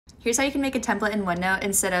Here's how you can make a template in OneNote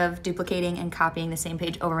instead of duplicating and copying the same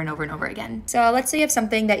page over and over and over again. So let's say you have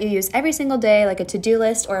something that you use every single day, like a to-do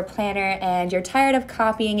list or a planner, and you're tired of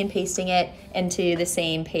copying and pasting it into the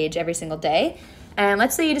same page every single day. And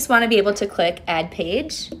let's say you just want to be able to click Add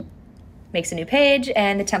Page, makes a new page,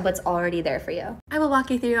 and the template's already there for you. I will walk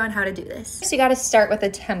you through on how to do this. So you gotta start with a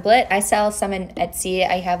template. I sell some in Etsy.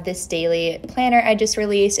 I have this daily planner I just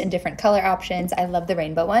released in different color options. I love the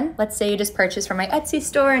rainbow one. Let's say you just purchased from my Etsy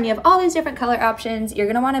store and you have all these different color options. You're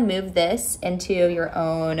gonna wanna move this into your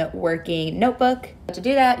own working notebook. To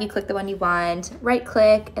do that, you click the one you want, right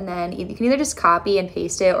click, and then you can either just copy and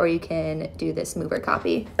paste it, or you can do this mover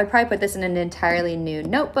copy. I'd probably put this in an entirely new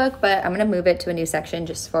notebook, but I'm gonna move it to a new section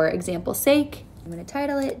just for example's sake. I'm gonna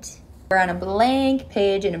title it. We're on a blank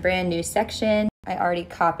page in a brand new section. I already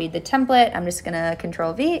copied the template. I'm just gonna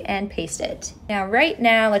Control V and paste it. Now, right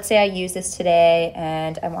now, let's say I use this today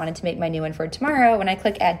and I wanted to make my new one for tomorrow. When I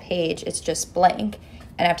click Add Page, it's just blank.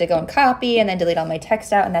 And I have to go and copy and then delete all my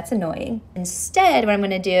text out, and that's annoying. Instead, what I'm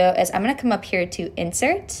gonna do is I'm gonna come up here to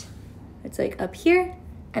Insert. It's like up here,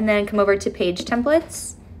 and then come over to Page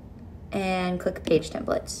Templates and click Page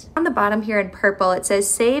Templates. On the bottom here in purple, it says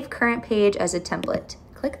Save Current Page as a Template.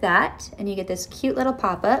 Click that, and you get this cute little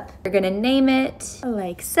pop-up. You're gonna name it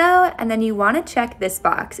like so, and then you wanna check this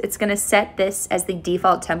box. It's gonna set this as the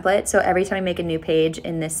default template, so every time I make a new page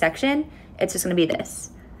in this section, it's just gonna be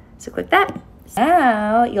this. So click that.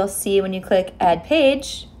 Now you'll see when you click Add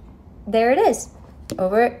Page, there it is,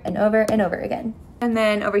 over and over and over again. And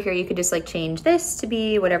then over here, you could just like change this to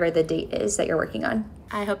be whatever the date is that you're working on.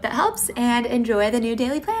 I hope that helps, and enjoy the new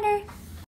daily planner.